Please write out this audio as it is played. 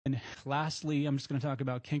And lastly, I'm just going to talk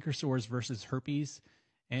about canker sores versus herpes.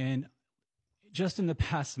 And just in the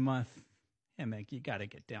past month, hey, Meg, you got to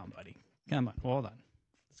get down, buddy. Come on, hold on.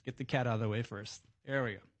 Let's get the cat out of the way first. There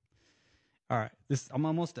we go. All right, I'm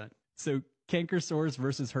almost done. So canker sores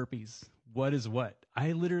versus herpes. What is what?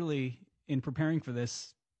 I literally, in preparing for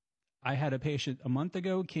this, I had a patient a month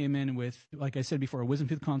ago came in with, like I said before, a wisdom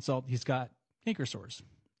tooth consult. He's got canker sores.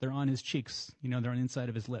 They're on his cheeks. They're on the inside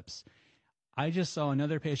of his lips. I just saw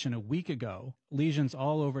another patient a week ago, lesions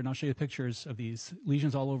all over, and I'll show you pictures of these,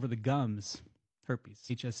 lesions all over the gums, herpes,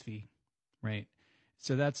 HSV, right?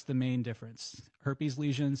 So that's the main difference. Herpes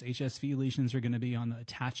lesions, HSV lesions are going to be on the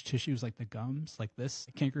attached tissues like the gums, like this.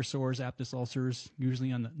 Canker sores, Aphthous ulcers,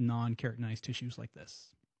 usually on the non-keratinized tissues like this.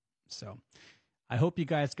 So I hope you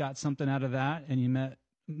guys got something out of that and you met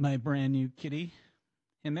my brand new kitty,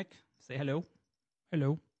 Himmick. Say hello.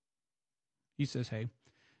 Hello. He says hey.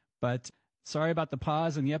 But sorry about the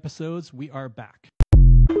pause in the episodes. We are back.